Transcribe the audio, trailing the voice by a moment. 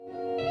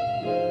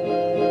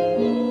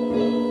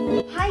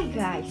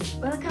guys,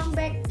 welcome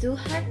back to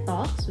Heart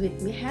Talks with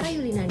Mihara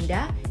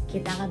Yulinanda.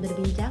 Kita akan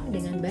berbincang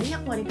dengan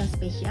banyak wanita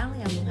spesial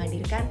yang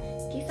menghadirkan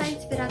kisah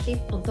inspiratif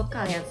untuk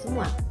kalian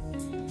semua.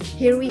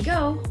 Here we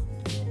go!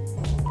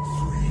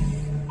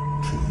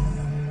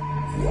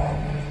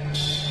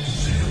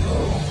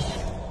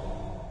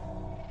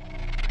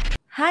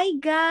 Hai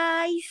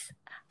guys!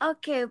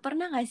 Oke,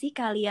 pernah gak sih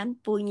kalian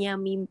punya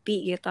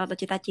mimpi gitu atau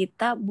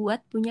cita-cita buat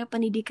punya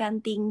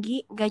pendidikan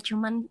tinggi, gak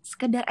cuman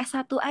sekedar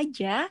S1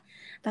 aja,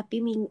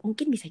 tapi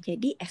mungkin bisa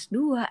jadi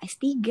S2,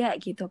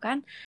 S3 gitu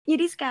kan.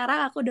 Jadi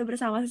sekarang aku udah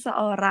bersama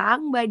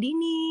seseorang, Mbak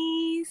Dini.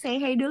 Say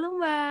hi dulu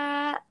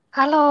Mbak.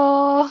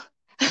 Halo,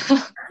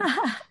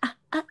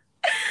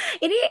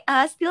 Ini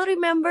still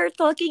remember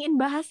talking in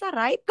bahasa,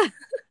 right?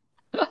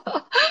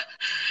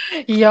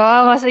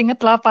 iya masih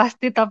inget lah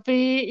pasti,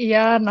 tapi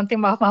iya nanti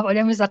maaf-maaf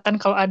aja misalkan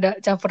kalau ada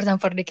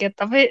campur-campur dikit,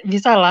 tapi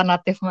bisa lah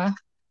natif mah.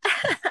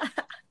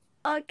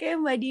 Oke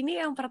Mbak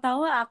Dini, yang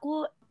pertama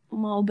aku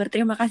mau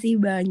berterima kasih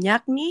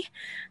banyak nih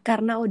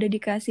karena udah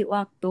dikasih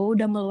waktu,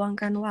 udah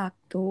meluangkan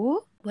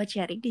waktu buat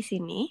sharing di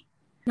sini.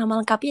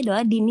 Nama lengkapnya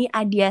adalah Dini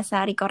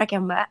Adiasari, korek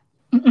ya Mbak?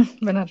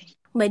 Benar.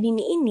 Mbak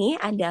Dini ini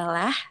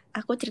adalah,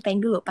 aku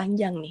ceritain dulu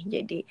panjang nih.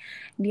 Jadi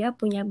dia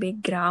punya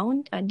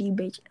background di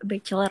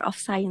Bachelor of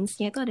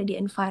Science-nya itu ada di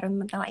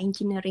Environmental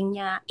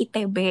Engineering-nya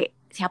ITB.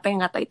 Siapa yang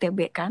nggak tahu ITB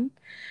kan?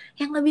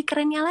 Yang lebih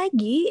kerennya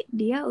lagi,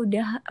 dia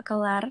udah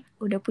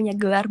punya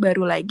gelar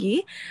baru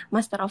lagi,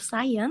 Master of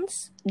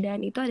Science,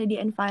 dan itu ada di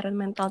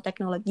Environmental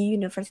Technology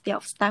University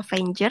of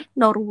Stavanger,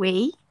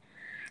 Norway.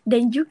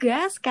 Dan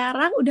juga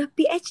sekarang udah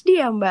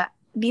PhD ya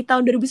Mbak, di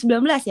tahun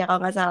 2019 ya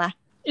kalau nggak salah.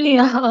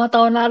 Iya,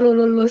 tahun lalu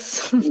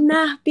lulus.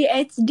 Nah,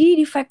 PhD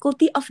di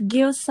Faculty of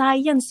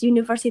Geoscience,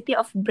 University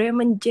of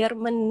Bremen,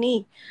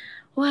 Germany.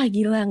 Wah,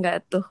 gila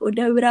nggak tuh?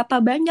 Udah berapa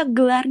banyak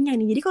gelarnya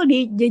nih? Jadi kalau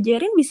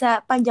dijajarin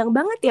bisa panjang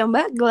banget ya,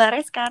 Mbak,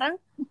 gelarnya sekarang.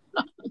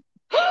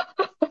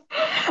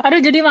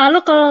 Aduh, jadi malu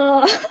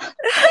kalau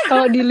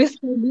kalau di list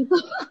kayak gitu.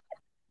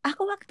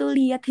 Aku waktu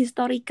lihat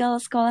historical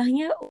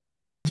sekolahnya,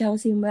 jauh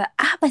sih, Mbak.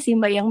 Apa sih,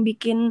 Mbak, yang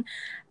bikin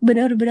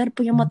benar-benar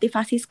punya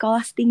motivasi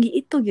sekolah setinggi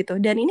itu gitu?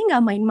 Dan ini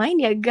nggak main-main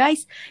ya,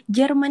 guys.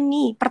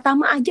 Germany,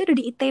 pertama aja udah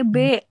di ITB,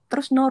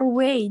 terus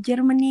Norway,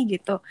 Germany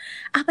gitu.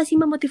 Apa sih,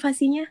 Mbak,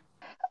 motivasinya?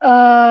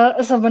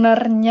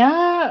 Sebenarnya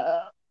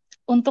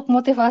untuk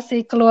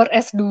motivasi keluar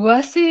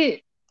S2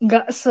 sih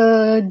nggak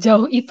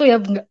sejauh itu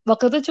ya.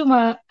 Waktu itu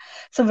cuma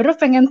sebenarnya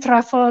pengen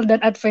travel dan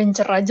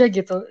adventure aja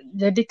gitu.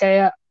 Jadi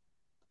kayak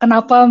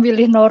kenapa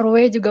milih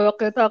Norway juga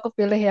waktu itu aku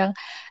pilih yang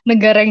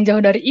negara yang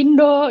jauh dari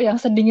Indo, yang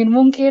sedingin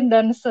mungkin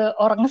dan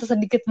seorang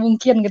sesedikit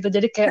mungkin gitu.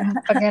 Jadi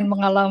kayak pengen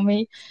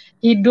mengalami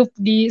hidup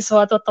di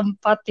suatu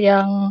tempat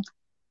yang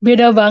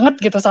beda banget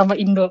gitu sama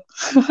Indo.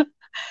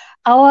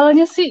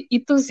 Awalnya sih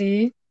itu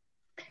sih.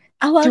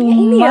 Awalnya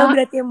ini ya Cuma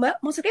berarti ya Mbak,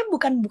 maksudnya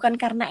bukan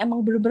karena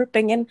emang bener-bener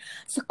pengen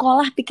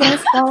sekolah, pikiran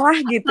sekolah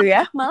gitu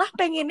ya, malah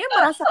pengennya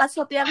merasakan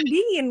sesuatu yang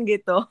dingin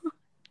gitu.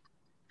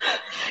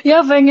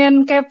 ya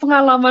pengen kayak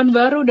pengalaman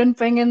baru dan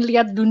pengen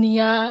lihat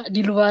dunia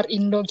di luar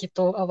Indo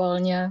gitu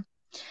awalnya.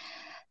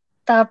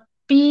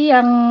 Tapi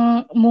yang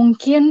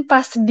mungkin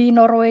pas di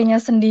Norway-nya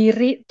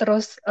sendiri,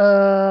 terus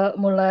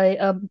mulai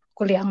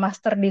kuliah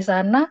master di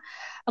sana,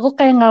 aku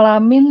kayak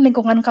ngalamin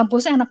lingkungan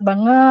kampusnya enak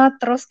banget,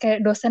 terus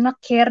kayak dosennya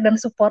care dan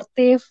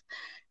suportif,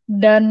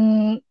 dan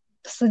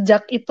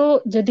sejak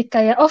itu jadi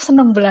kayak oh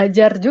seneng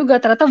belajar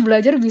juga, ternyata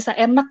belajar bisa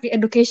enak,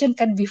 education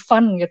can be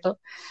fun gitu.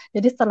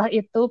 Jadi setelah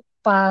itu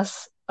pas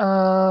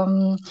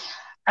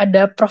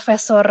ada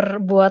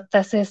profesor buat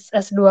tesis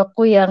S2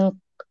 ku yang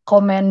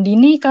komen,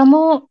 Dini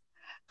kamu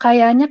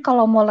kayaknya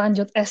kalau mau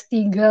lanjut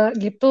S3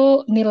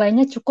 gitu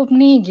nilainya cukup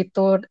nih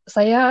gitu.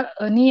 Saya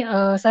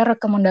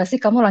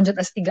rekomendasi kamu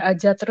lanjut S3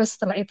 aja. Terus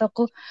setelah itu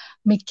aku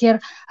mikir,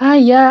 ah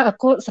ya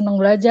aku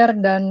seneng belajar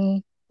dan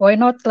why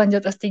not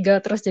lanjut S3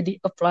 terus jadi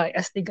apply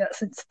S3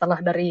 setelah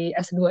dari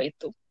S2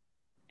 itu.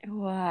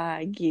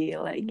 Wah,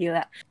 gila.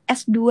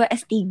 S2,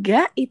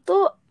 S3 itu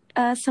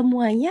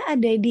semuanya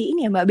ada di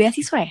ini ya Mbak,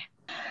 beasiswa ya?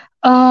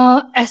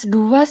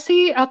 S2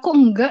 sih aku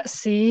enggak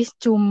sih,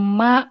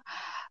 cuma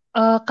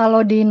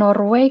kalau di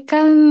Norway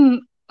kan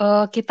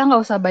kita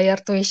nggak usah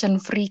bayar tuition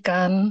free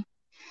kan.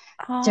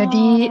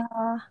 Jadi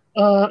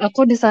Oh,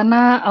 aku di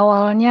sana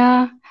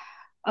awalnya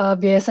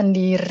biaya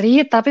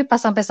sendiri, tapi pas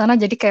sampai sana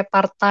jadi kayak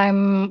part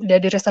time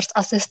jadi research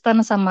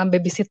assistant sama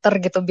babysitter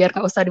gitu biar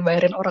nggak usah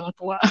dibayarin orang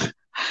tua.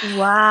 Tapi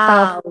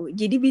wow.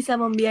 Jadi bisa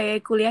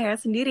membiayai kuliahnya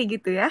sendiri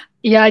gitu ya?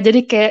 ya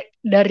jadi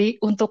kayak dari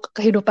untuk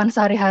kehidupan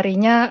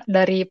sehari-harinya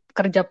dari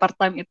kerja part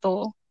time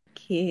itu.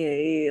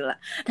 Gila.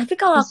 Tapi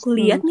kalau aku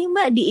lihat Gitu. nih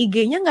Mbak, di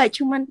IG-nya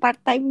nggak cuman part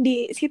time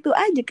di situ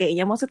aja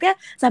kayaknya. Maksudnya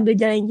sambil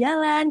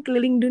jalan-jalan,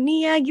 keliling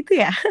dunia gitu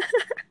ya?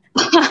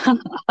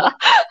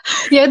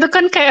 Ya itu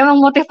kan kayak emang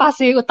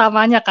motivasi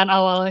utamanya kan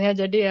awalnya,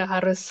 jadi ya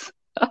harus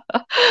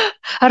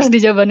harus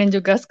dijabanin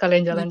juga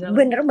sekalian jalan-jalan.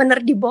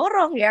 Bener-bener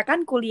diborong ya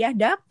kan, kuliah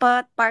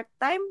dapet part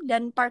time,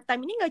 dan part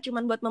time ini nggak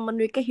cuma buat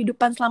memenuhi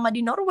kehidupan selama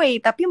di Norway,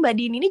 tapi Mbak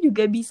Dini ini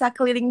juga bisa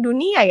keliling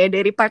dunia ya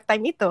dari part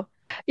time itu.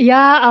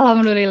 Ya,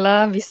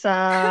 alhamdulillah bisa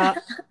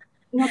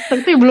Waktu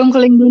itu belum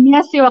keliling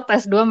dunia sih,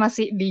 waktu S2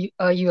 masih di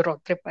Euro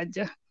trip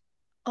aja.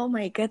 Oh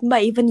my God,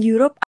 Mbak, even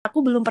Europe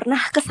aku belum pernah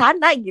ke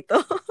sana gitu.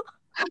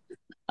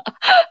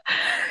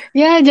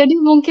 Ya, jadi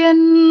mungkin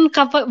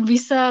kapan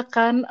bisa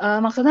kan,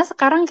 maksudnya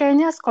sekarang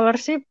kayaknya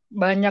scholarship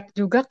banyak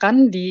juga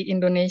kan di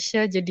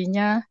Indonesia,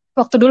 jadinya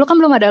waktu dulu kan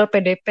belum ada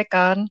LPDP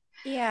kan,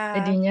 Iya,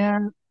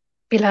 jadinya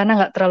pilihannya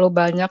nggak terlalu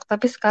banyak,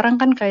 tapi sekarang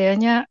kan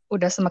kayaknya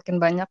udah semakin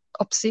banyak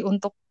opsi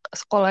untuk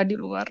sekolah di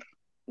luar.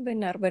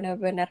 benar, benar,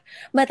 benar.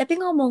 Mbak, tapi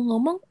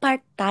ngomong-ngomong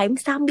part time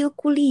sambil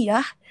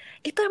kuliah,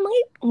 itu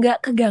emangnya nggak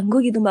keganggu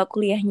gitu Mbak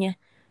kuliahnya?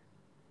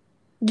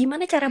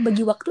 Gimana cara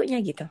bagi waktunya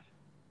gitu?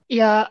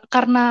 Ya,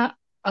 karena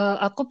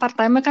aku part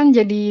time kan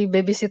jadi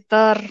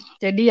babysitter,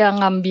 jadi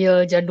yang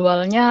ngambil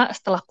jadwalnya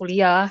setelah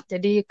kuliah.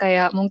 Jadi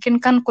kayak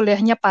mungkin kan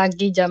kuliahnya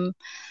pagi jam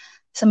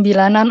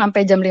 9-an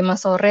sampai jam 5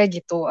 sore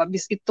gitu.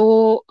 Habis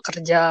itu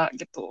kerja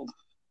gitu.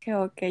 Oke,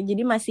 oke.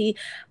 Jadi masih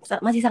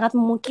masih sangat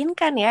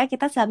memungkinkan ya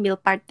kita sambil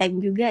part time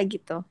juga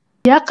gitu.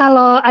 Ya,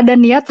 kalau ada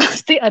niat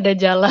pasti ada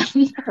jalan.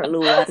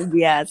 Luar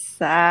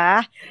biasa.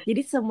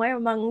 Jadi semua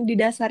memang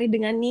didasari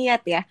dengan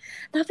niat ya.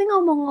 Tapi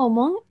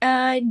ngomong-ngomong,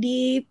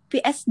 di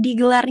PSD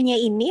gelarnya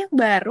ini yang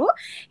baru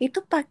itu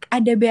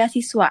ada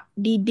beasiswa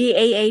di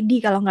DAAD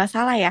kalau nggak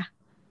salah ya.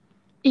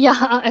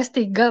 Iya,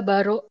 S3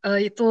 baru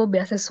itu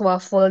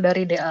beasiswa full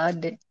dari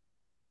DAAD.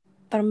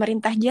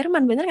 Pemerintah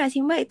Jerman bener nggak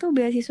sih Mbak itu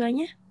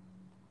beasiswanya?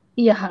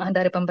 Iya,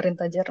 dari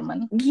pemerintah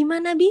Jerman.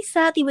 Gimana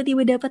bisa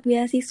tiba-tiba dapat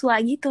beasiswa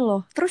gitu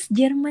loh. Terus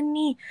Jerman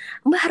nih,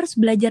 Mbak harus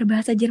belajar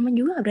bahasa Jerman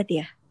juga nggak berarti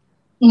ya?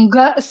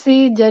 Enggak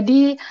sih,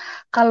 jadi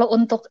kalau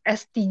untuk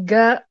S3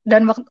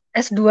 dan waktu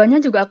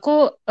S2-nya juga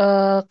aku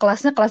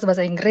kelasnya kelas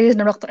bahasa Inggris,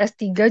 dan waktu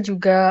S3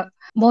 juga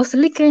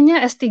mostly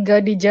kayaknya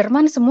S3 di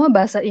Jerman semua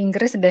bahasa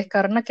Inggris deh,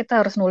 karena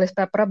kita harus nulis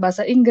paper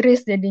bahasa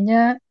Inggris,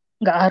 jadinya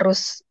nggak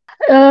harus.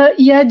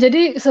 Iya,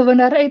 jadi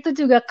sebenarnya itu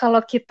juga kalau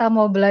kita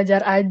mau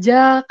belajar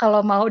aja, kalau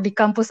mau di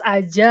kampus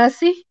aja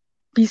sih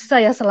bisa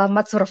ya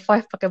selamat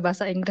survive pakai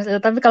bahasa Inggris.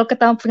 Tapi kalau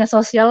kita punya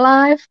social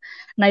life,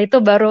 nah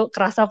itu baru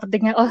kerasa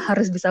pentingnya, oh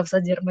harus bisa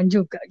bahasa Jerman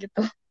juga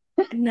gitu.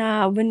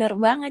 Nah, bener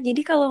banget.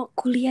 Jadi kalau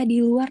kuliah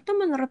di luar tuh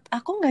menurut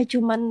aku nggak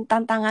cuman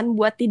tantangan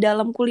buat di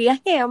dalam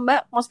kuliahnya ya,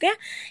 Mbak. Maksudnya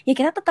ya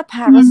kita tetap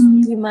harus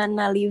Hmm,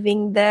 gimana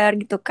living there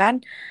gitu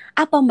kan.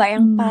 Apa Mbak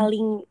yang hmm.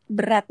 paling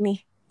berat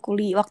nih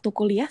waktu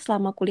kuliah,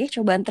 selama kuliah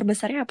cobaan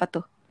terbesarnya apa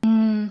tuh?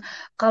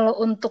 Kalau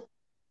untuk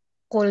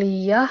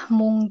kuliah,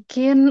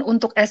 mungkin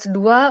untuk S2,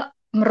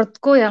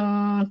 menurutku yang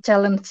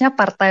challenge-nya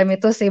part-time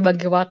itu sih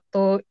bagi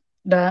waktu,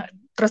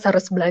 terus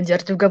harus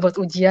belajar juga buat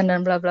ujian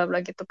dan bla bla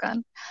bla gitu kan.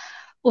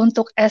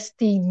 Untuk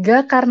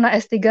S3, karena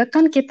S3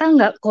 kan kita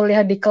nggak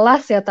kuliah di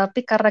kelas ya,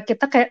 tapi karena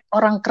kita kayak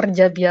orang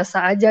kerja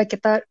biasa aja,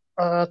 kita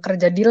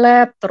kerja di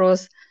lab,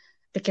 terus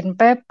bikin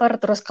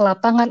paper, terus ke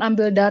lapangan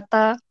ambil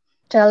data.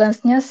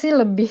 Challenge-nya sih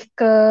lebih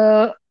ke,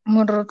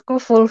 menurutku,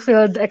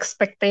 fulfill the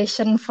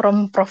expectation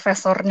from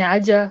profesornya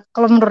aja,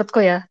 kalau menurutku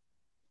ya.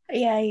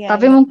 Iya, iya,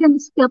 Tapi iya. mungkin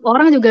setiap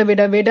orang juga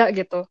beda-beda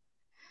gitu.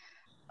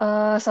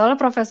 Soalnya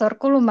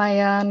profesorku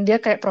lumayan,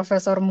 dia kayak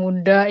profesor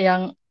muda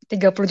yang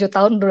 37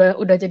 tahun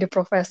udah jadi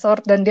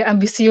profesor, dan dia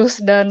ambisius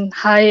dan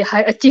high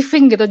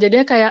achieving gitu.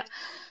 Jadinya kayak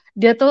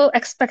dia tuh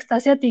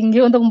ekspektasinya tinggi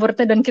untuk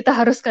muridnya, dan kita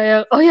harus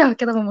kayak oh ya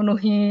kita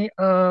memenuhi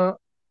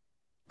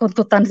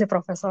tuntutan si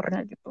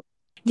profesornya gitu.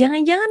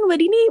 Jangan-jangan Mbak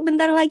Dini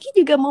bentar lagi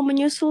juga mau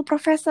menyusul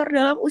profesor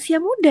dalam usia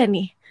muda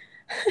nih.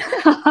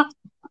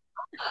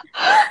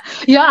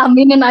 Ya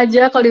aminin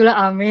aja kalau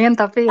dibilang amin,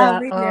 tapi ya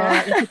Amin ya.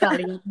 itu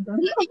kali.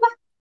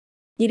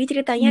 Jadi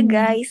ceritanya Hmm.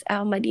 guys,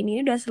 Mbak Dini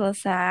ini udah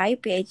selesai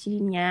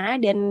PhD-nya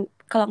dan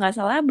kalau nggak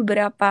salah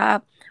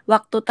beberapa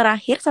waktu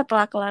terakhir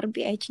setelah kelar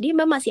PhD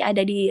Mbak masih ada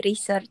di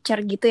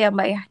researcher gitu ya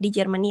Mbak ya di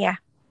Jerman ya.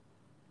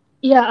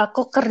 Iya,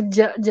 aku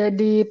kerja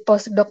jadi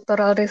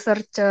postdoctoral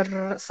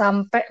researcher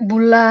sampai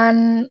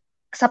bulan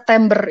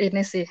September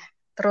ini sih.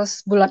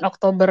 Terus bulan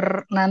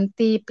Oktober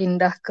nanti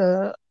pindah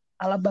ke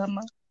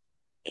Alabama.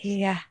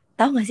 Iya,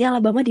 tahu nggak sih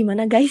Alabama di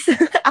mana guys?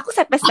 Aku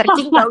sampai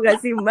searching tahu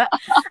nggak sih Mbak?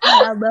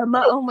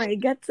 Alabama, oh my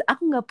God,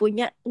 aku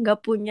nggak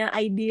punya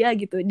idea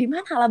gitu. Di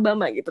mana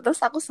Alabama gitu.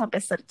 Terus aku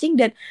sampai searching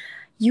dan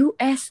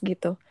US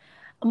gitu.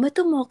 Mbak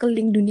tuh mau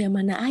keliling dunia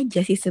mana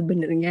aja sih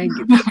sebenarnya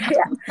gitu.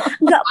 Kayak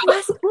nggak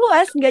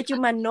puas-puas, nggak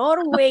cuma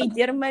Norway,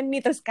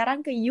 Germany, terus sekarang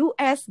ke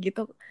US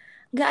gitu.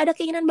 Nggak ada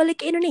keinginan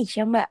balik ke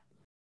Indonesia, Mbak.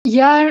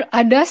 Ya,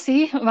 ada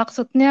sih.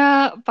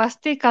 Maksudnya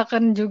pasti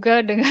kangen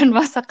juga dengan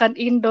masakan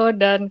Indo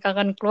dan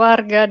kangen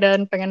keluarga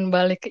dan pengen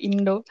balik ke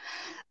Indo.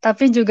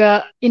 Tapi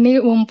juga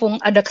ini mumpung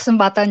ada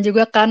kesempatan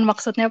juga kan,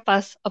 maksudnya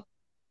pas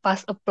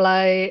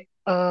apply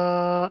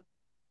eh,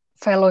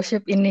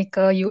 fellowship ini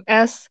ke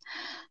US,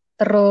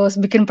 terus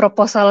bikin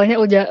proposalnya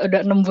udah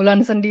 6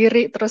 bulan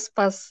sendiri, terus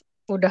pas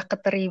udah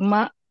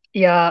keterima,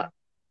 ya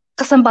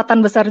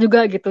kesempatan besar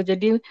juga gitu.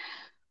 Jadi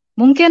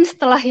mungkin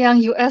setelah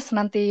yang US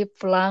nanti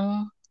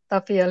pulang,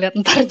 tapi ya lihat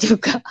ntar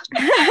juga.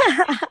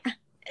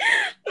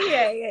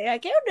 Iya, iya, iya.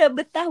 Kayak udah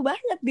betah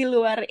banget di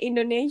luar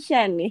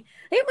Indonesia nih.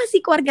 Tapi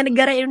masih keluarga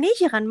negara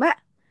Indonesia kan, Mbak?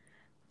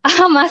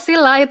 Masih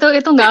lah, itu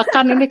nggak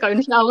akan ini kalau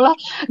insya Allah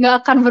nggak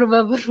akan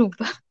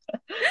berubah-berubah.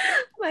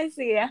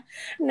 Masih ya.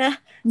 Nah,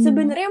 Hmm.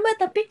 sebenarnya Mbak,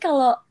 tapi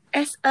kalau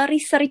as a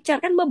researcher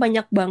kan Mbak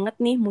banyak banget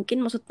nih,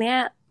 mungkin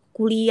maksudnya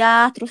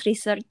kuliah, terus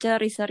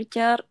researcher,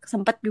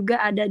 sempat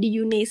juga ada di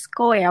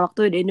UNESCO ya,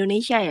 waktu di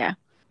Indonesia ya.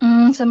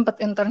 Sempet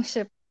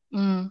internship,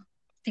 hmm,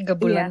 3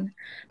 bulan. Iya.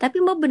 Tapi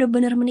Mbak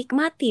bener-bener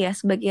menikmati ya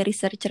sebagai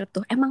researcher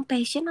tuh. Emang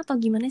passion atau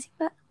gimana sih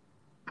Mbak?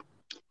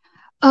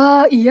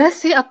 Iya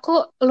sih,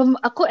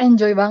 aku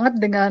enjoy banget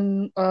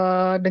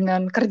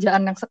dengan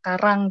kerjaan yang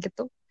sekarang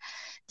gitu.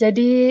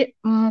 Jadi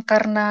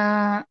karena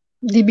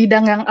di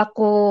bidang yang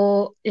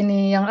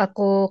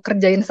aku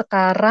kerjain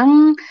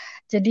sekarang,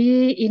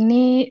 jadi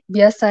ini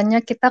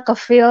biasanya kita ke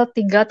field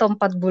 3 atau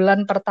 4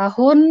 bulan per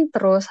tahun,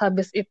 terus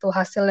habis itu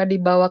hasilnya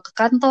dibawa ke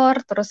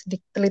kantor, terus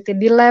diteliti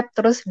di lab,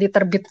 terus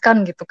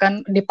diterbitkan gitu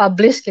kan,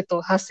 dipublish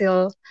gitu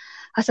hasil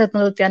hasil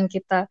penelitian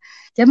kita.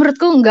 Ya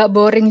menurutku nggak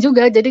boring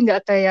juga, jadi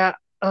nggak kayak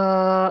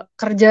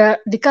kerja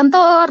di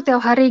kantor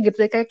tiap hari gitu.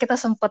 Kayak kita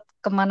sempat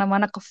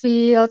kemana-mana ke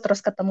field, terus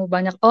ketemu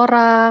banyak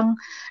orang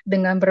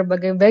dengan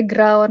berbagai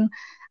background.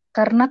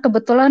 Karena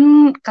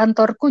kebetulan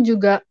kantorku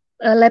juga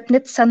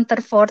Leibniz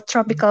Center for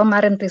Tropical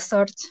Marine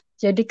Research.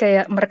 Jadi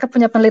kayak mereka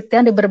punya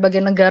penelitian di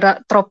berbagai negara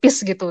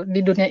tropis gitu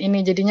di dunia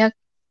ini. Jadinya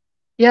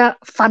ya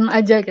fun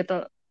aja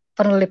gitu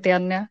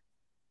penelitiannya.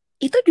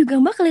 Itu juga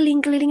Mbak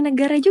keliling-keliling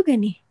negara juga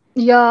nih.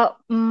 Ya,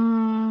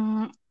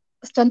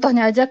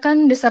 contohnya aja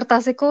kan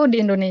disertasiku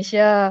di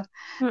Indonesia.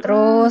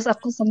 Terus Mm-mm.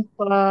 aku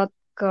sempat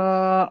ke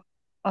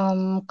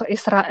ke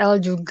Israel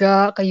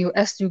juga, ke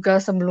US juga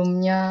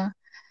sebelumnya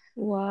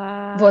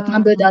buat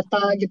ngambil Wow.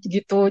 data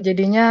gitu-gitu.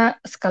 Jadinya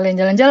sekalian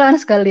jalan-jalan,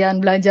 sekalian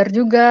belajar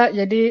juga.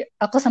 Jadi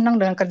aku senang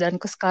dengan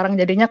kerjaanku sekarang.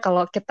 Jadinya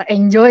kalau kita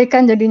enjoy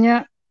kan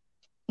jadinya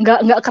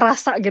nggak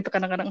kerasa gitu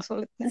kadang-kadang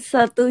sulitnya.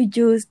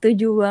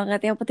 Setuju banget.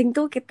 Yang penting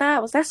tuh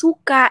kita maksudnya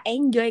suka,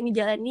 enjoy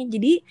ngejalanin.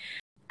 Jadi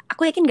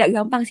aku yakin gak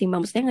gampang sih Mbak,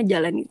 maksudnya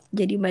ngejalanin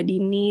jadi Mbak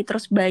Dini,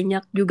 terus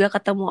banyak juga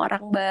ketemu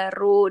orang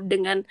baru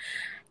dengan,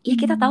 ya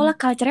kita tahu Hmm, lah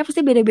culture-nya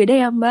pasti beda-beda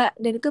ya Mbak,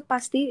 dan itu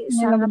pasti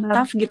ya sangat benar.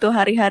 tough gitu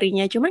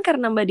hari-harinya. Cuman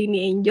karena Mbak Dini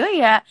enjoy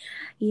ya,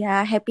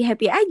 ya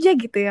happy-happy aja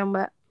gitu ya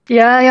Mbak.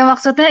 Ya, ya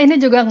maksudnya ini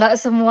juga nggak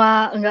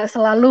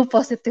selalu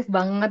positif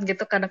banget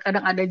gitu.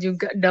 Kadang-kadang ada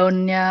juga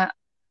down-nya.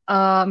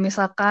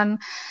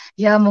 Misalkan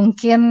ya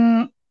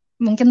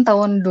mungkin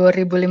tahun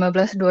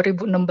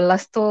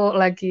 2015-2016 tuh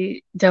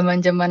lagi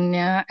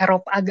zaman-zamannya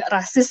Eropa agak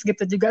rasis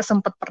gitu juga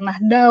sempat pernah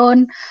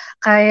down.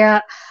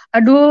 Kayak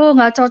aduh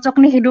nggak cocok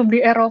nih hidup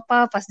di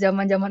Eropa pas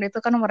zaman-zaman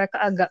itu kan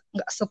mereka agak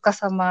nggak suka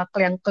sama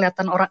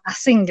kelihatan orang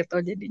asing gitu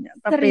jadinya.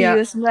 Tapi ya,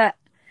 Serius Mbak,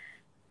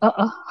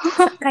 uh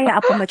kayak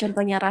apa Mbak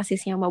contohnya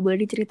rasisnya Mbak, boleh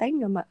diceritain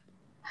nggak Mbak?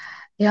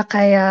 ya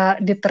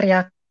kayak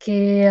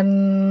diteriakin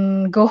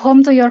go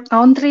home to your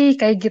country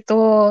kayak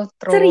gitu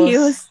terus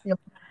Serius? ya,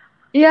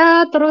 ya,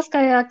 terus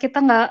kayak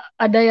kita nggak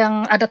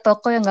ada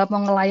toko yang nggak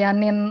mau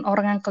ngelayanin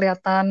orang yang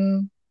kelihatan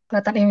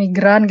kelihatan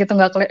imigran gitu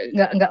nggak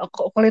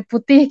kulit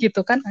putih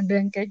gitu kan ada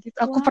yang kayak gitu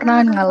aku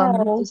pernah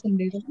ngalamin itu Wow.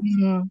 sendiri.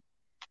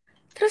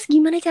 Terus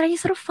gimana caranya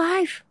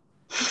survive?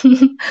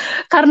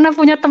 Karena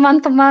punya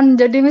teman-teman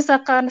jadi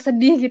misalkan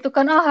sedih gitu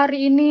kan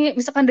hari ini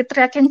misalkan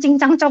diteriakin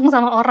cincang cong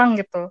sama orang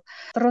gitu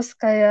terus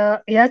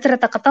kayak ya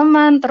cerita ke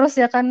teman terus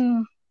ya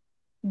kan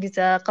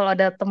bisa kalau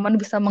ada teman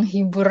bisa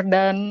menghibur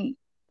dan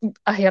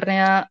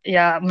akhirnya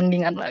ya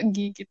mendingan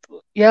lagi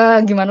gitu.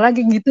 Ya gimana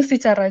lagi gitu sih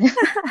caranya.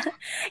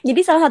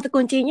 Jadi salah satu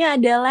kuncinya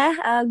adalah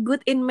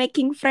good in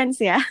making friends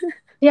ya.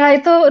 Ya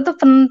itu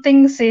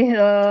penting sih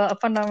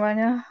apa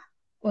namanya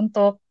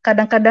untuk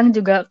kadang-kadang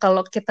juga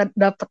kalau kita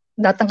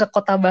datang ke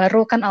kota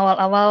baru kan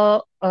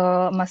awal-awal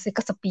masih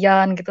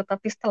kesepian gitu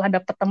tapi setelah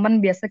dapet teman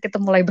biasa kita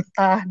mulai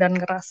betah dan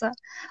ngerasa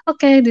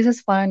oke this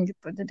is fun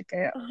gitu jadi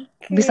kayak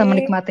bisa Oke.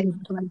 menikmati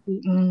hidup lagi.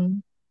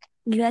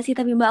 Gila sih,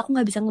 tapi Mbak aku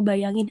nggak bisa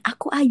ngebayangin.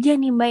 Aku aja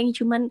nih Mbak yang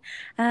cuman,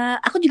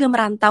 aku juga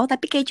merantau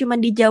tapi kayak cuman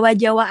di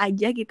Jawa-Jawa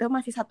aja gitu,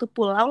 masih satu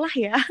pulau lah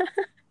ya.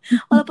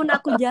 Walaupun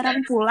aku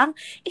jarang pulang,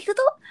 itu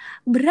tuh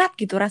berat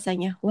gitu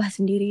rasanya. Wah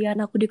sendirian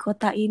aku di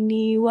kota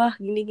ini, wah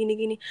gini gini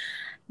gini.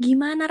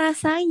 Gimana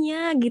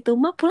rasanya gitu?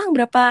 Mbak pulang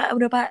berapa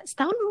berapa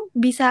setahun,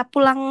 bisa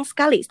pulang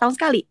sekali, setahun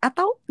sekali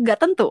atau nggak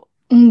tentu?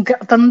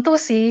 Nggak tentu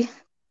sih.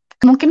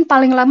 Mungkin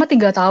paling lama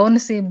 3 tahun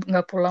sih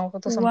nggak pulang waktu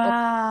itu sempet.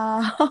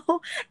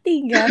 Wow,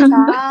 3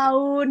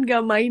 tahun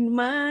gak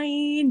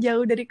main-main,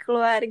 jauh dari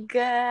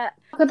keluarga.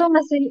 Aku tuh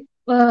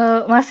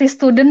masih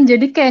student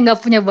jadi kayak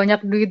nggak punya banyak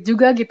duit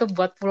juga gitu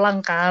buat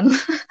pulang kan.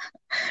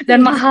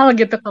 Dan mahal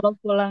gitu kalau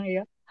pulang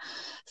ya.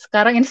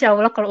 Sekarang insya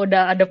Allah kalau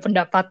udah ada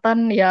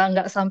pendapatan ya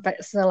nggak sampai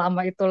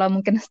selama itulah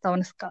mungkin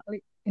setahun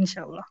sekali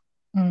insya Allah.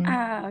 Hmm.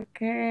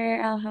 Oke,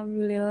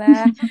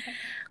 alhamdulillah.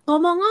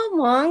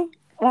 Ngomong-ngomong,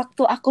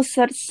 waktu aku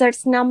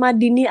search-search nama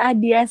Dini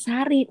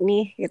Adiasari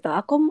nih, gitu,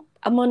 aku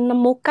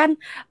menemukan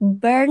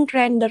Bernd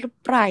Render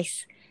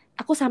Prize.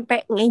 Aku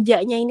sampai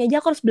ngejanya ini aja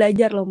aku harus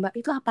belajar loh, Mbak.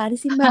 Itu apaan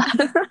sih, Mbak?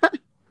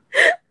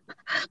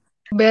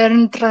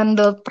 Bernd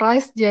Randall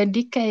Prize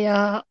jadi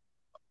kayak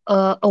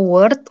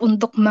award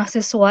untuk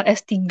mahasiswa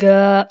S3.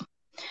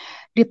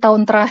 di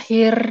tahun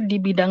terakhir di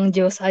bidang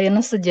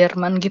geoscience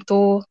se-Jerman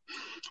gitu.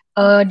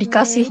 Oke.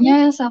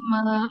 Dikasihnya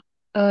sama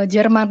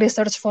German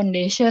Research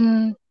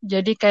Foundation.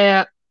 Jadi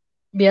kayak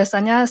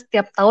biasanya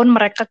setiap tahun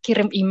mereka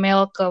kirim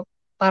email ke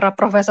para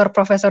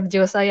profesor-profesor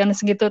geoscience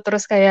gitu.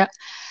 Terus kayak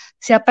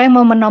siapa yang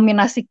mau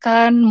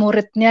menominasikan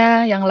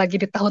muridnya yang lagi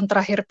di tahun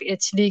terakhir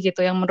PhD gitu,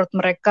 yang menurut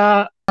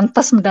mereka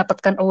pantas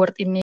mendapatkan award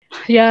ini.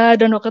 Ya,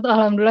 dan waktu itu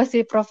alhamdulillah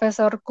si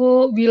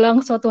profesorku bilang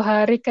suatu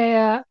hari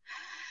kayak,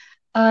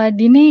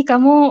 Dini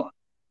kamu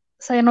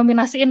saya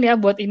nominasiin ya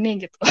buat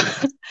ini gitu.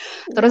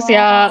 Terus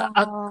ya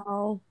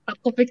Wow.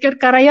 aku pikir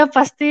karena ya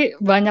pasti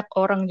banyak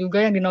orang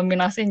juga yang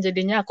dinominasiin,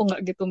 jadinya aku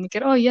nggak gitu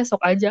mikir, oh iya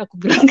sok aja aku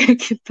bilang kayak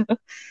gitu.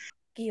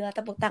 Gila,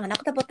 tepuk tangan.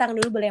 Aku tepuk tangan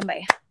dulu boleh ya, Mbak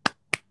ya?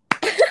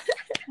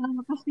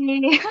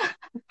 Makasih.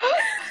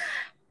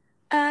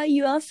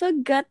 You also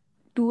got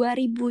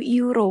 2.000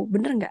 euro,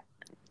 bener nggak?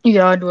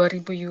 Iya,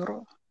 2.000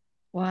 euro.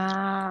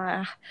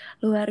 Wah,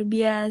 luar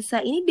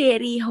biasa. Ini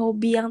dari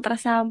hobi yang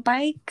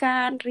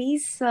tersampaikan,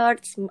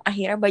 research,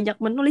 akhirnya banyak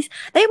menulis.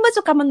 Tapi Mbak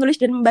suka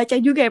menulis dan membaca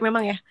juga ya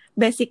memang ya,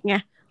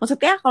 basicnya.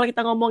 Maksudnya kalau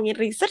kita ngomongin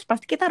research,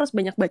 pasti kita harus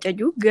banyak baca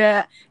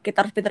juga.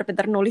 Kita harus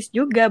pinter-pinter nulis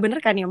juga,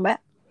 bener kan ya Mbak?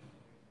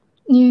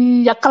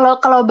 Ya kalau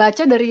kalau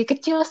baca dari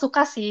kecil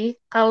suka sih.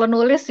 Kalau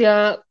nulis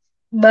ya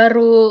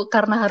baru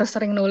karena harus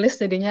sering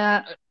nulis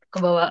jadinya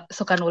kebawa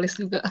suka nulis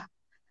juga.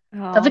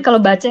 Tapi kalau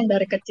Oke. baca yang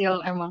dari kecil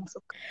emang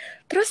suka.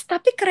 Terus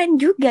tapi keren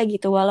juga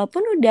gitu,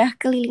 walaupun udah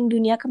keliling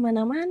dunia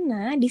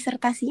kemana-mana,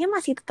 disertasinya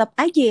masih tetap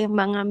aja ya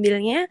Mbak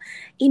ngambilnya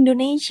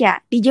Indonesia,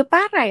 di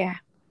Jepara ya.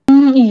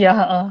 Iya,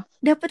 heeh.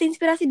 Dapat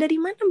inspirasi dari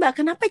mana Mbak?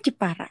 Kenapa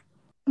Jepara?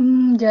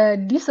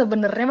 Jadi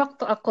sebenarnya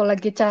waktu aku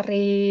lagi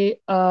cari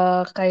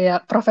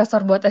kayak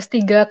profesor buat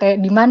S3,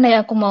 kayak di mana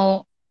ya aku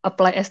mau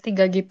apply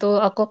S3 gitu,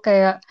 aku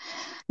kayak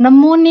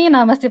nemu nih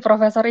nama si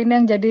profesor ini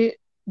yang jadi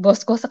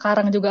bosku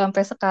sekarang juga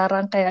sampai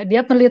sekarang. Kayak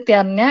dia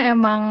penelitiannya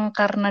emang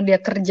karena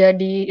dia kerja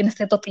di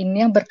institut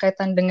ini yang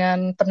berkaitan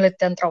dengan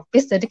penelitian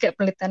tropis, jadi kayak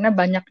penelitiannya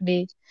banyak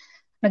di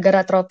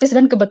negara tropis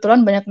dan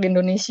kebetulan banyak di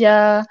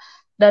Indonesia.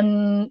 Dan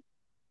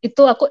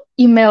itu aku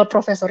email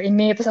profesor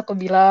ini, terus aku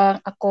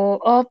bilang aku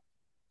oh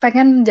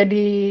pengen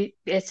jadi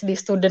PhD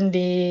student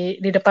di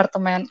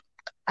departemen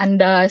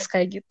Andas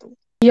kayak gitu.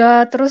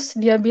 Ya, terus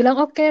dia bilang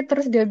oke,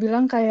 terus dia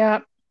bilang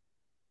kayak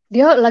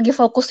dia lagi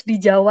fokus di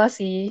Jawa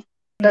sih,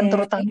 dan Oke.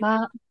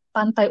 terutama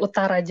pantai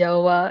utara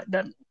Jawa,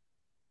 dan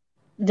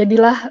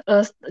jadilah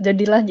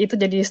jadilah itu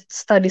jadi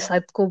study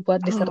site-ku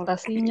buat Oke,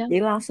 disertasinya. jadi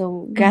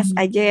langsung gas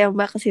Hmm. aja ya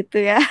Mbak ke situ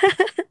ya.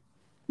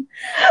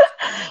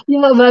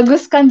 Ya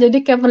bagus kan,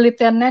 jadi kayak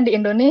penelitiannya di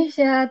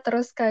Indonesia,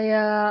 terus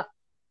kayak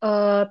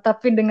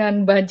tapi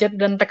dengan budget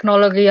dan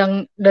teknologi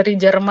yang dari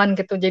Jerman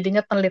gitu,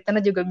 jadinya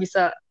penelitiannya juga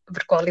bisa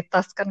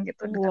berkualitas kan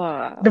gitu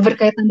dengan Wow.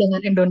 berkaitan dengan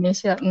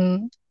Indonesia.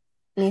 Hmm.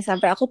 Nih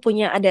sampai aku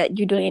punya ada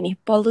judulnya nih,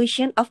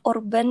 Pollution of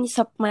Urban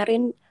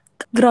Submarine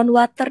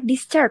Groundwater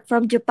Discharge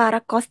from Jepara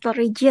Coastal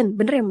Region.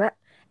 Bener ya Mbak?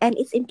 And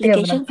its Iya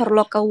implication benar. for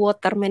local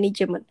water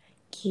management.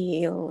 Hmm.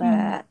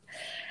 Gila.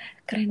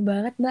 Keren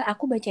banget Mbak.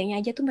 Aku bacanya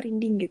aja tuh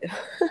merinding gitu.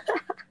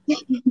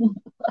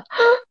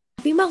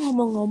 Tapi Mbak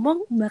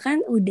ngomong-ngomong, Mbak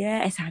kan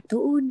udah S1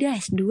 udah,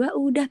 S2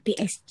 udah,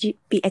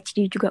 PhD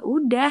juga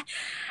udah.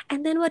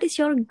 And then what is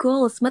your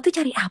goals? Mbak tuh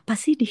cari apa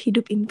sih di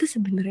hidup ini tuh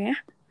sebenarnya?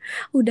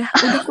 Udah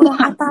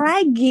kurang apa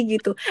lagi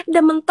gitu.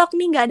 Udah mentok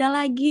nih nggak ada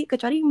lagi.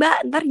 Kecuali Mbak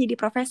ntar jadi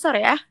profesor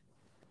ya.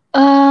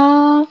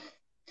 eh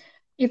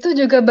itu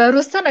juga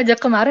barusan aja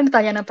kemarin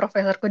ditanya sama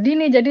profesorku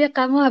Dini, jadi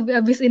kamu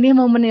habis ini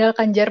mau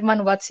meninggalkan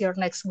Jerman, what's your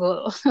next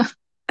goal?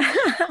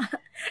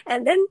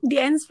 And then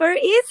the answer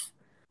is,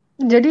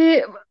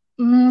 Jadi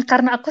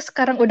karena aku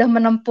sekarang udah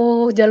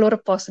menempuh jalur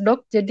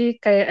postdoc, jadi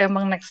kayak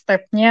emang next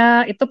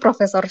step-nya itu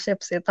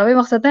professorship sih. Tapi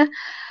maksudnya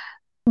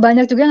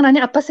banyak juga yang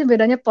nanya apa sih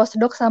bedanya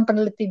postdoc sama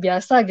peneliti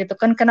biasa gitu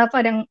kan?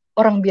 Kenapa ada yang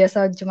orang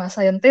biasa cuma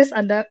scientist,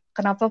 ada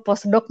kenapa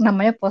postdoc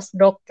namanya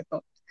postdoc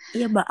gitu?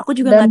 iya Mbak, aku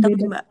juga Dan nggak tahu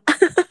beda, tuh Mbak.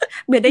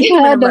 Bedanya iya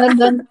gimana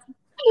Mbak?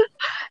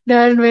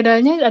 dan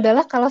bedanya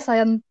adalah kalau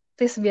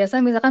scientist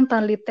biasa misalkan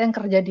peneliti yang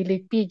kerja di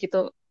LIPI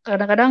gitu,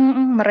 kadang-kadang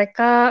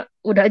mereka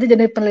udah aja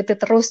jadi peneliti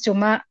terus,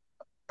 cuma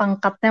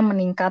pangkatnya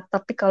meningkat.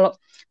 Tapi kalau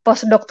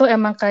postdoc tuh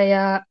emang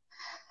kayak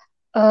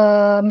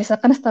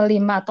misalkan setelah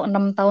 5 atau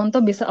 6 tahun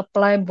tuh bisa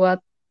apply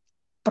buat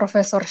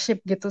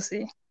professorship gitu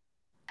sih.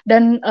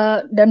 Dan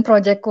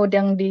proyekku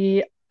yang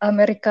di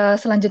Amerika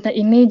selanjutnya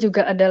ini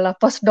juga adalah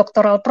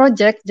postdoctoral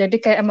project. Jadi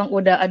kayak emang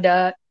udah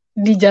ada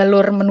di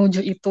jalur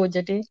menuju itu.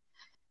 Jadi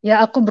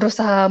ya aku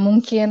berusaha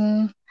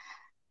mungkin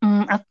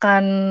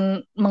akan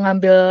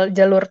mengambil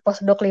jalur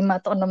postdoc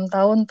 5 atau 6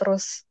 tahun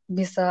terus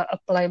bisa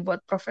apply buat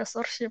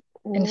professorship.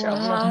 Insya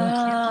Allah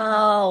mungkin.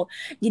 Wow.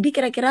 Jadi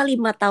kira-kira 5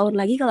 tahun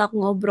lagi kalau aku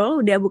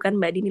ngobrol udah bukan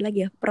Mbak Dini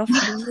lagi ya, Prof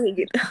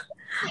Dini gitu.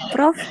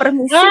 Prof,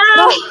 permisi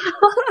Prof.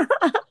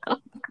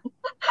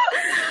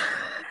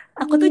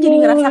 Aku tuh jadi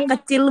ngerasa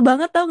kecil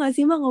banget tau gak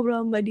sih Mbak ngobrol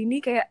sama Mbak Dini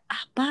kayak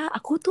apa?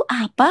 Aku tuh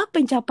apa?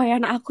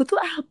 Pencapaian aku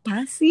tuh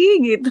apa sih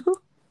gitu?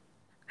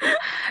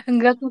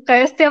 Enggak,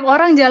 kayak setiap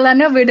orang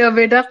jalannya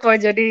beda-beda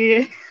kok.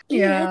 Jadi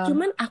Iya, Ya,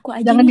 cuman aku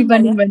aja jangan nih Mbak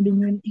ya.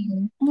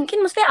 dibanding-bandingin. Mungkin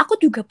mesti aku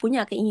juga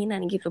punya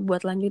keinginan gitu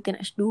buat lanjutin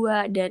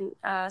S2 dan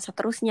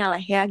seterusnya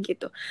lah ya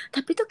gitu.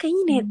 Tapi tuh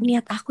kayaknya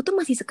niat aku tuh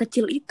masih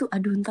sekecil itu.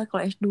 Aduh, ntar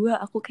kalau S2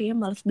 aku kayaknya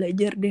malas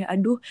belajar deh.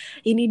 Aduh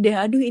ini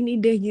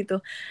deh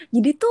gitu.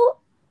 Jadi tuh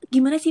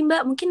gimana sih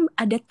Mbak? Mungkin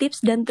ada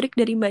tips dan trik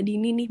dari Mbak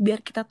Dini nih biar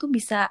kita tuh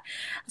bisa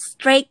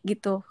straight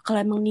gitu. Kalau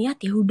emang niat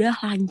ya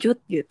udah lanjut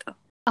gitu.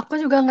 Aku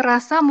juga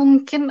ngerasa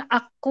mungkin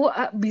aku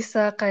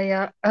bisa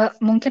kayak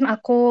mungkin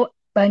aku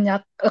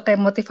banyak kayak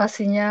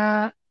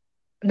motivasinya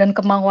dan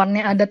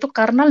kemauannya ada tuh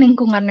karena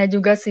lingkungannya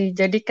juga sih.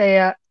 Jadi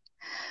kayak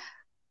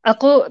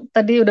aku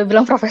tadi udah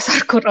bilang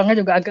profesorku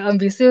orangnya juga agak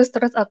ambisius.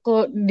 Terus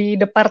aku di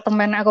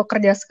departemen aku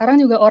kerja sekarang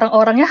juga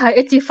orang-orangnya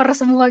high achiever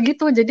semua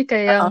gitu. Jadi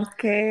kayak yang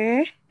Oke.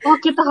 oh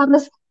kita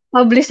harus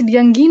publish di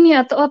yang gini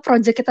atau oh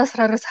project kita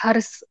harus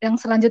harus yang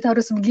selanjutnya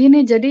harus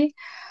begini. Jadi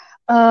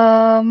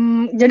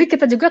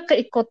kita juga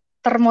keikut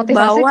Ke termotivasi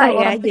bawah kalau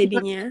ya orang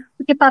sekitar jadinya.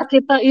 sekitar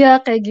kita iya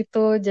kayak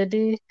gitu.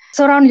 Jadi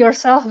surround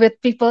yourself with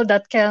people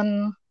that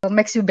can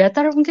makes you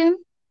better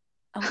mungkin.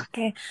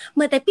 Oke,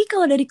 Mbak, tapi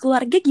kalau dari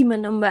keluarga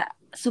gimana Mbak?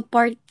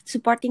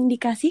 Supporting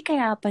dikasih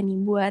kayak apa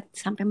nih buat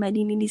sampai Mbak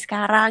Dini di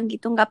sekarang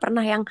gitu? Nggak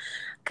pernah yang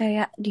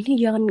kayak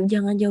Dini jangan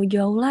jangan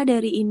jauh-jauh lah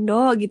dari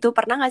Indo gitu.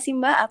 Pernah nggak sih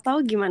Mbak?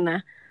 Atau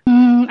gimana?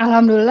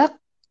 Alhamdulillah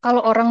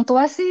kalau orang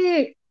tua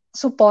sih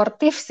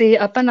suportif sih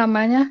apa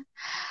namanya.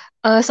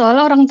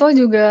 Soalnya orang tua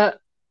juga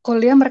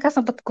kuliah mereka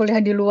sempat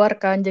kuliah di luar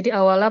kan. Jadi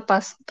awalnya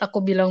pas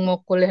aku bilang mau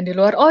kuliah di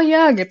luar, oh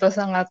ya gitu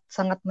sangat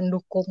sangat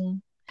mendukung.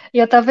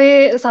 Ya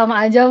tapi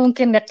sama aja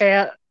mungkin ya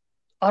kayak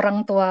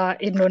orang tua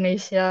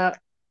Indonesia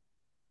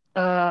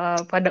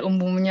pada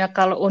umumnya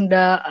kalau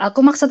udah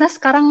aku maksudnya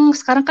sekarang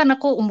sekarang kan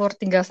aku umur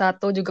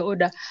 31 juga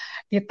udah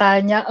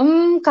ditanya,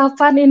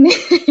 kapan ini?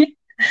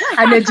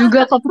 Ada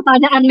juga kok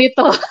pertanyaan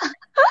itu.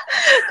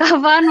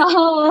 Kapan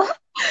mau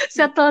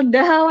settle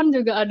down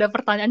juga ada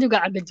pertanyaan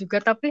juga ada juga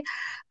tapi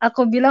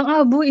aku bilang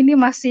ah Bu ini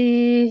masih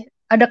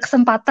ada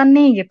kesempatan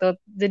nih gitu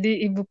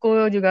jadi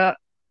ibuku juga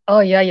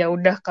oh ya ya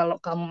udah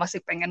kalau kamu masih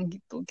pengen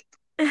gitu gitu.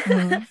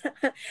 Hmm.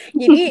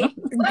 Jadi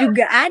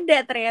juga ada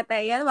ternyata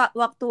ya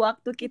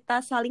waktu-waktu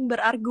kita saling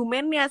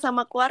berargumen ya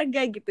sama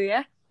keluarga gitu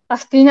ya.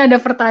 Pastinya ada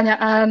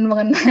pertanyaan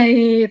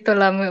mengenai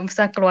itulah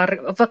misalnya keluarga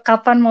apa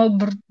kapan mau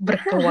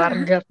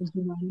berkeluarga atau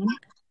gimana.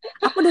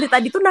 Aku dari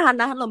tadi tuh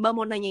nahan-nahan lomba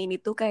mau nanya ini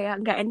tuh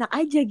kayak nggak enak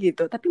aja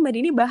gitu. Tapi Mbak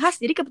Dini bahas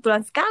jadi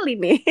kebetulan sekali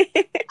nih.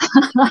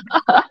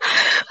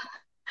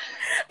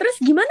 Terus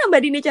gimana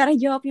Mbak Dini cara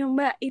jawabnya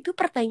Mbak? Itu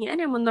pertanyaan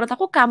yang menurut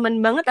aku common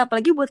banget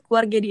apalagi buat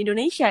keluarga di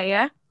Indonesia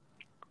ya.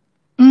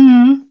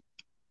 Hmm,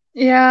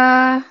 ya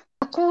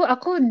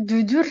aku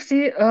jujur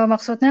sih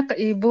maksudnya ke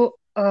ibu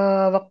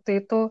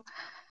waktu itu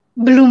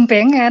belum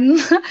pengen.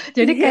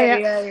 Jadi Iya, kayak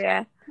iya, iya.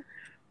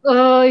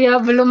 ya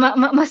belum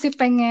masih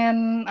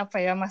pengen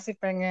apa ya masih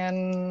pengen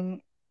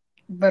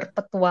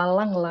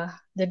berpetualang lah.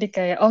 Jadi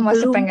kayak oh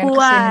masih Belum pengen kesini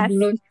puas.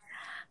 dulu,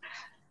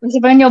 masih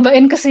pengen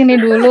nyobain kesini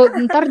dulu.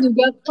 Ntar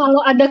juga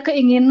kalau ada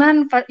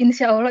keinginan,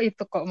 insya Allah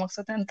itu kok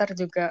maksudnya ntar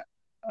juga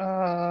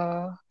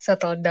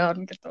settle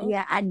down gitu.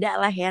 Iya,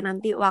 ada lah ya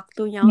nanti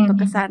waktunya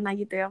untuk ke Hmm. sana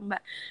gitu ya,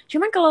 Mbak.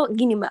 Cuman kalau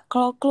gini, Mbak,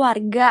 kalau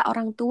keluarga,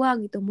 orang tua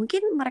gitu,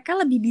 mungkin mereka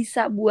lebih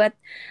bisa buat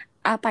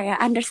apa ya,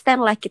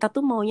 understand lah kita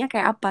tuh maunya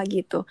kayak apa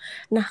gitu.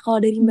 Nah,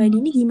 kalau dari Mbak Hmm.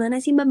 Dini gimana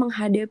sih Mbak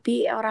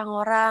menghadapi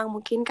orang-orang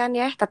mungkin kan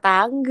ya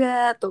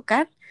tetangga tuh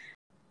kan?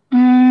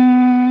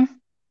 Hmm,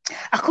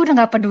 aku udah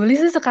nggak peduli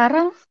sih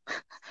sekarang.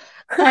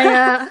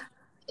 Kayak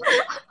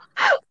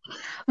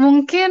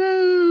mungkin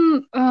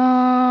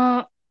eh,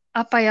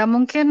 apa ya?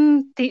 Mungkin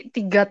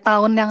 3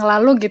 tahun yang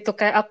lalu gitu,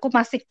 kayak aku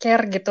masih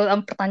care gitu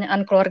sama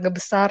pertanyaan keluarga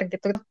besar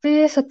gitu.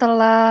 Tapi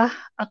setelah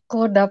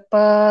aku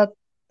dapet,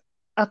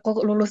 aku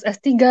lulus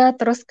S3,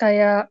 terus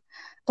kayak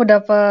aku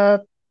dapet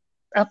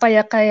apa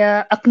ya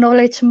kayak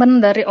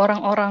acknowledgement dari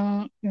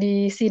orang-orang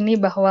di sini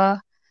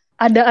bahwa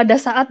ada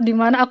saat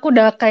dimana aku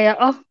udah kayak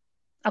oh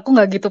aku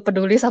nggak gitu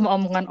peduli sama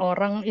omongan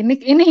orang ini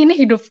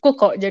hidupku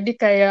kok jadi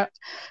kayak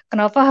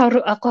kenapa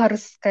aku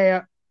harus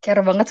kayak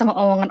care banget sama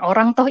omongan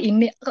orang toh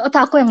ini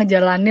toh aku yang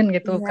ngejalanin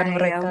gitu Iya, bukan iya,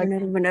 mereka gitu.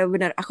 benar-benar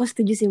benar. Aku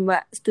setuju sih,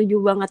 Mbak. Setuju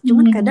banget.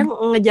 Cuman kadang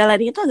Hmm.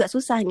 ngejalanin itu agak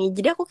susah nih.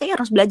 Jadi aku kayaknya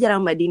harus belajar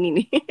sama Mbak Dini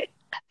nih.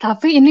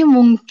 Tapi ini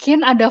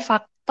mungkin ada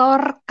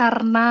faktor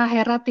karena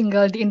Hera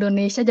tinggal di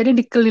Indonesia jadi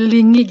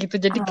dikelilingi gitu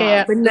jadi Ah,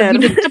 kayak benar. lebih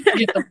deket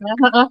gitu kan.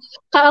 Heeh.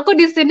 Kalau aku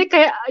di sini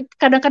kayak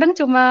kadang-kadang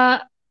cuma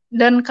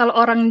dan kalau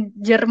orang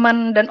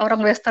Jerman dan orang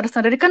Western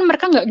sendiri kan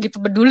mereka nggak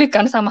gitu peduli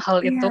kan sama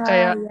hal Iya, itu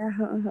kayak iya.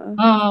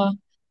 hmm,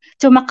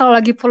 cuma kalau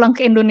lagi pulang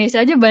ke Indonesia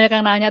aja banyak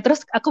yang nanya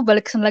terus aku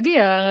balik ke sana lagi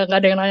ya nggak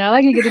ada yang nanya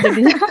lagi gitu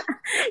jadinya.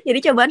 Jadi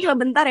cobaan cuma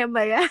bentar ya,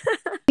 Mbak ya.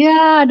 Ya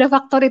ada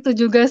faktor itu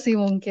juga sih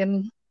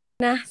mungkin.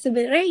 Nah,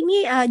 sebenarnya ini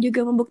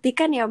juga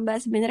membuktikan ya,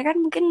 Mbak. Sebenarnya kan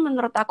mungkin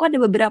menurut aku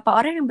ada beberapa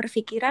orang yang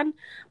berpikiran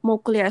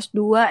mau kuliah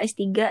S2,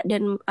 S3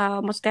 dan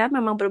maksudnya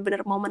memang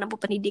benar-benar mau menempuh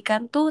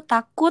pendidikan tuh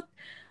takut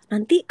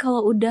nanti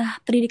kalau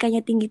udah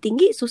pendidikannya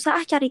tinggi-tinggi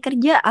susah cari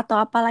kerja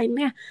atau apa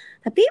lainnya.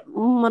 Tapi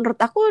menurut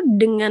aku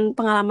dengan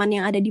pengalaman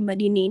yang ada di Mbak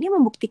Dini ini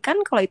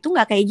membuktikan kalau itu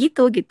nggak kayak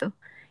gitu gitu.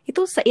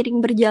 Itu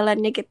seiring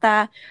berjalannya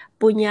kita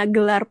punya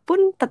gelar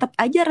pun tetap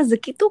aja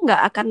rezeki tuh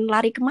nggak akan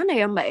lari kemana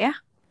ya Mbak ya.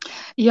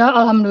 Ya,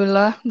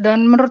 alhamdulillah.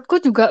 Dan menurutku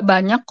juga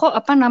banyak kok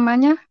apa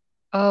namanya,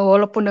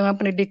 walaupun dengan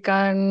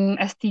pendidikan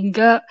S3,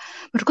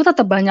 menurutku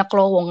tetap banyak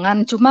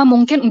lowongan. Cuma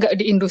mungkin nggak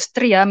di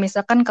industri ya.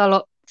 Misalkan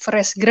kalau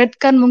fresh grade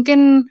kan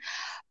mungkin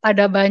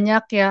pada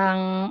banyak yang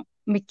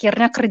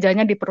mikirnya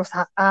kerjanya di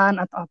perusahaan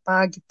atau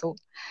apa gitu.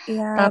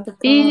 Iya,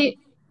 betul. Tapi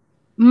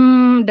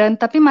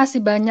dan tapi masih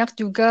banyak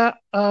juga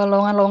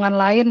lowongan-lowongan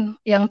lain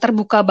yang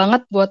terbuka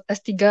banget buat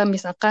S3,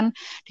 misalkan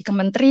di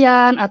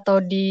kementerian atau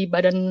di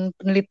badan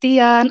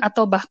penelitian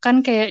atau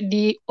bahkan kayak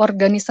di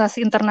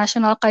organisasi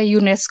internasional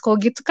kayak UNESCO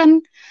gitu kan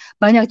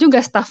banyak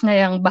juga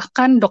stafnya yang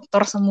bahkan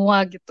dokter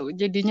semua gitu.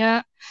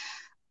 Jadinya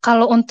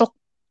kalau untuk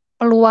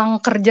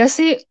peluang kerja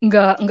sih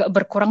nggak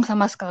berkurang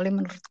sama sekali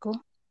menurutku.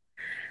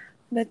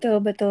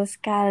 Betul, betul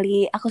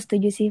sekali. Aku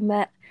setuju sih,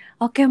 Mbak.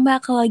 Oke, Mbak,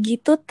 kalau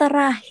gitu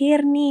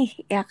terakhir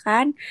nih, ya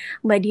kan?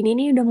 Mbak Dini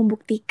ini udah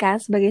membuktikan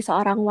sebagai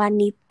seorang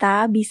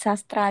wanita bisa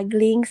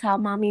struggling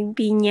sama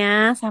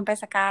mimpinya sampai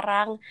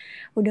sekarang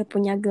udah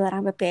punya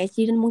gelar sampai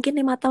PhD dan mungkin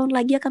 5 tahun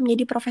lagi akan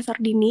menjadi Profesor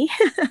Dini.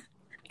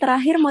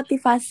 Terakhir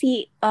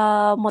motivasi,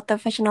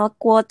 motivational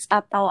quotes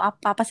atau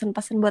apa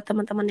pesan-pesan buat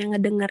teman-teman yang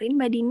ngedengerin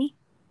Mbak Dini?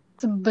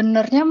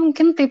 Sebenarnya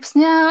mungkin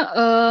tipsnya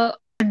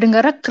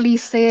dengarnya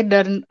klise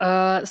dan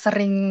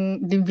sering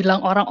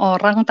dibilang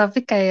orang-orang,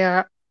 tapi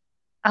kayak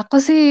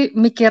aku sih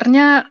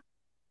mikirnya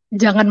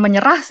jangan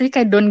menyerah sih,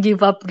 kayak don't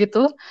give up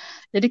gitu.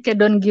 Jadi kayak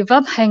don't give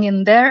up, hang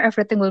in there,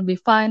 everything will be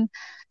fine.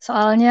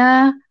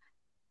 Soalnya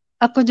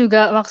aku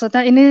juga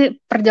maksudnya ini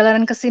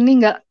perjalanan ke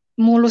sini nggak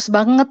mulus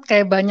banget,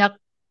 kayak banyak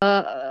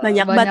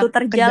Banyak banyak batu kejadian.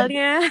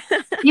 terjalnya.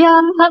 Ya,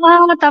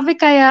 tapi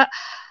kayak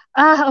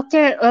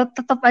oke,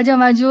 tetap aja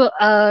maju,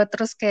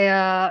 terus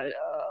kayak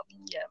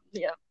ya,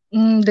 ya,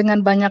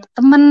 dengan banyak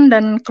teman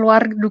dan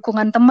keluarga,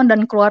 dukungan teman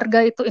dan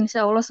keluarga itu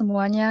insya Allah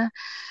semuanya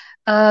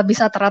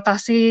bisa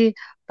teratasi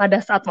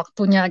pada saat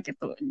waktunya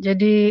gitu.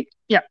 Jadi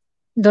ya,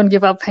 don't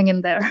give up, hang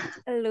in there.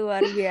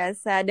 Luar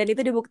biasa. Dan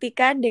itu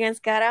dibuktikan dengan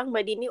sekarang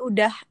Mbak Dini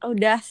udah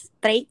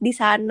straight di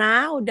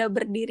sana, udah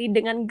berdiri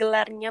dengan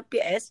gelarnya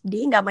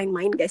PhD, nggak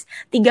main-main guys.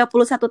 31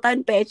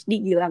 tahun PhD,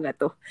 gila nggak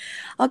tuh?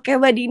 Oke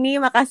Mbak Dini,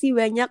 makasih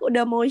banyak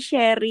udah mau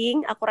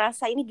sharing. Aku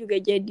rasa ini juga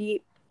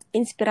jadi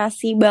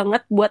inspirasi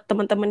banget buat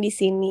teman-teman di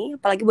sini,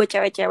 apalagi buat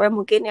cewek-cewek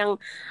mungkin yang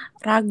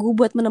ragu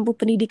buat menempuh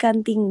pendidikan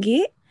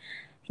tinggi.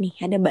 Nih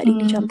ada Mbak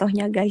Dini Hmm,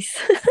 contohnya guys.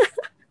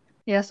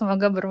 ya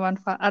semoga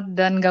bermanfaat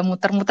dan gak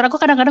muter-muter.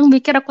 Aku kadang-kadang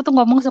mikir aku tuh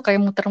ngomong suka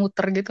yang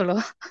muter-muter gitu loh.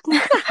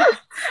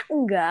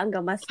 Enggak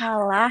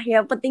masalah.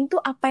 Yang penting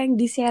tuh apa yang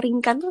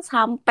di-sharingkan tuh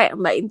sampai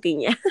Mbak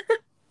intinya.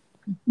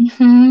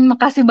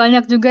 Makasih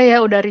banyak juga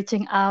ya udah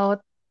reaching out.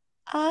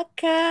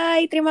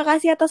 Oke, terima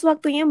kasih atas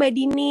waktunya Mbak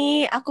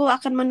Dini. Aku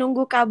akan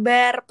menunggu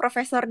kabar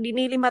Profesor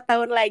Dini 5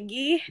 tahun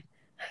lagi.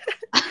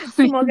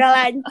 Semoga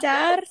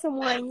lancar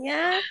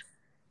semuanya.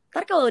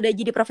 Ntar kalau udah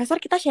jadi profesor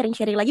kita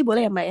sharing-sharing lagi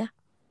boleh ya Mbak ya?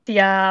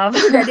 Siap.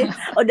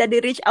 Udah di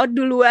reach out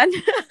duluan.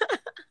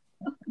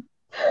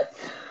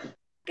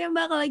 Oke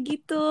Mbak kalau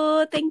gitu,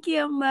 thank you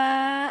ya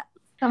Mbak.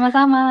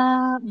 Sama-sama.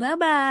 Bye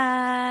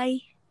bye.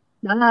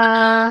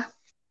 Dah.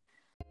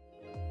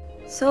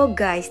 So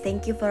guys,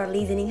 thank you for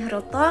listening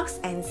Hero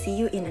Talks and see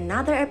you in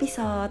another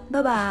episode.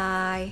 Bye bye.